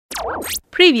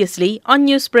Previously on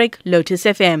Newsbreak, Lotus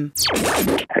FM.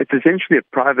 It's essentially a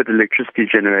private electricity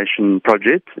generation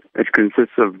project. It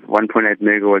consists of 1.8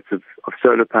 megawatts of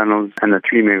solar panels and a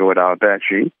 3 megawatt hour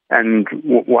battery. And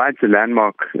why it's a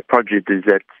landmark project is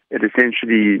that it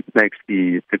essentially makes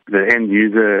the end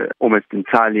user almost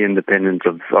entirely independent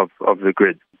of the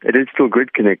grid. It is still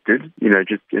grid connected,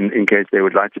 just in case they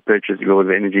would like to purchase a little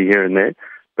bit of energy here and there.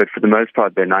 But for the most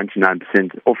part, they're 99%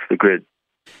 off the grid.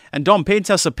 And Dom, paint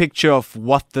us a picture of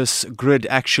what this grid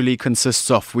actually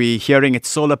consists of. We're hearing it's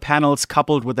solar panels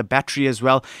coupled with a battery as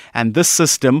well. And this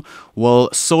system will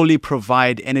solely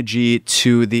provide energy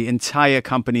to the entire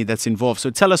company that's involved. So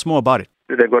tell us more about it.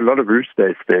 They've got a lot of roof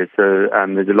space there. So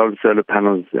there's a lot of solar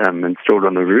panels installed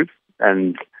on the roof.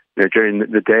 And during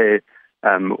the day,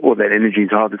 all that energy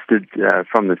is harvested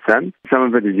from the sun. Some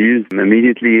of it is used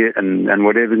immediately, and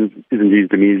whatever isn't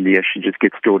used immediately actually just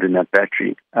gets stored in that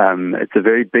battery. It's a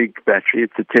very big battery.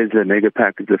 It's a Tesla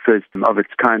Megapack. It's the first of its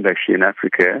kind actually in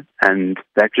Africa, and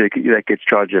that gets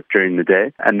charged up during the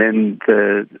day. And then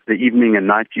the evening and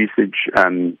night usage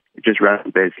it just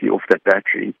runs basically off that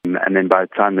battery. And then by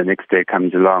the time the next day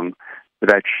comes along, the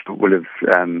battery will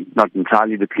have not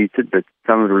entirely depleted, but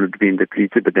some of it will have been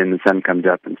depleted, but then the sun comes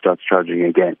up and starts charging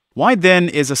again. Why then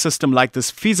is a system like this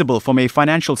feasible from a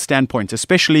financial standpoint,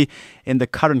 especially in the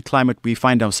current climate we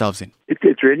find ourselves in?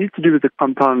 It's really to do with the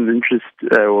compound interest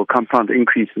or compound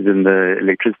increases in the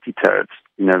electricity tariffs.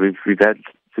 We've had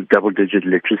some double-digit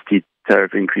electricity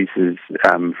tariff increases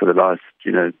for the last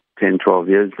 10, 12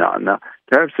 years now. Now,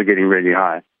 tariffs are getting really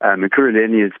high.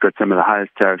 Ekurhuleni has got some of the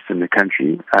highest tariffs in the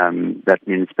country, that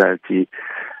municipality.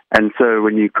 And so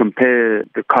when you compare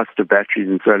the cost of batteries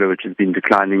and solar, which has been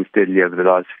declining steadily over the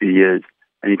last few years,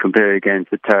 and you compare it against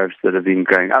the tariffs that have been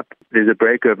going up, there's a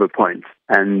breakover point.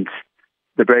 And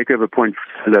the breakover point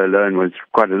for solar alone was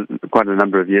quite a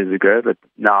number of years ago, but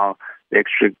now the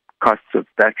extra costs of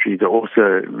batteries are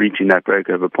also reaching that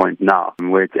breakover point now,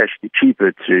 where it's actually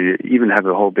cheaper to even have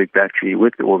a whole big battery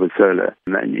with all the solar,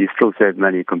 and you still save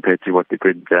money compared to what the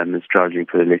grid is charging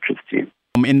for the electricity.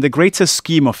 In the greater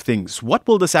scheme of things, what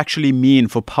will this actually mean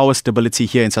for power stability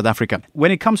here in South Africa? When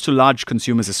it comes to large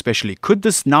consumers especially, could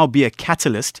this now be a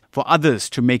catalyst for others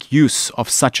to make use of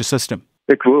such a system?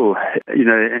 It will.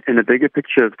 In the bigger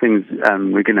picture of things,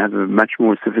 we're going to have a much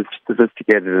more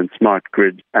sophisticated and smart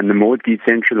grid. And the more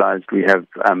decentralized we have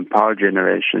power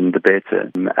generation, the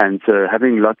better. And so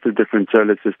having lots of different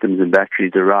solar systems and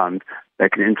batteries around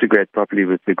that can integrate properly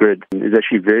with the grid is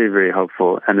actually very, very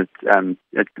helpful. And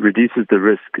it reduces the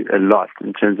risk a lot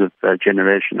in terms of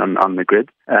generation on the grid.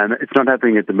 It's not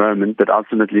happening at the moment, but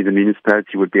ultimately the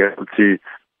municipality would be able to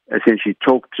essentially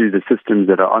talk to the systems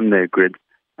that are on their grid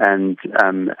and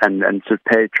to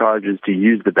pay charges to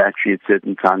use the battery at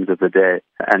certain times of the day,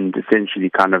 and essentially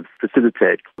kind of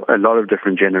facilitate a lot of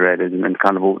different generators and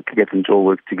kind of all, to get them to all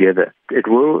work together. It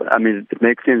will, it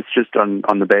makes sense just on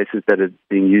the basis that it's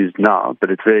being used now,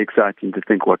 but it's very exciting to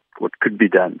think what could be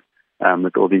done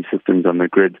with all these systems on the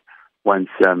grid once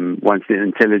the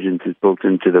intelligence is built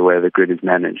into the way the grid is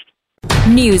managed.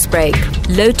 Newsbreak,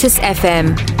 Lotus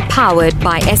FM, powered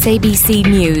by SABC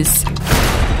News.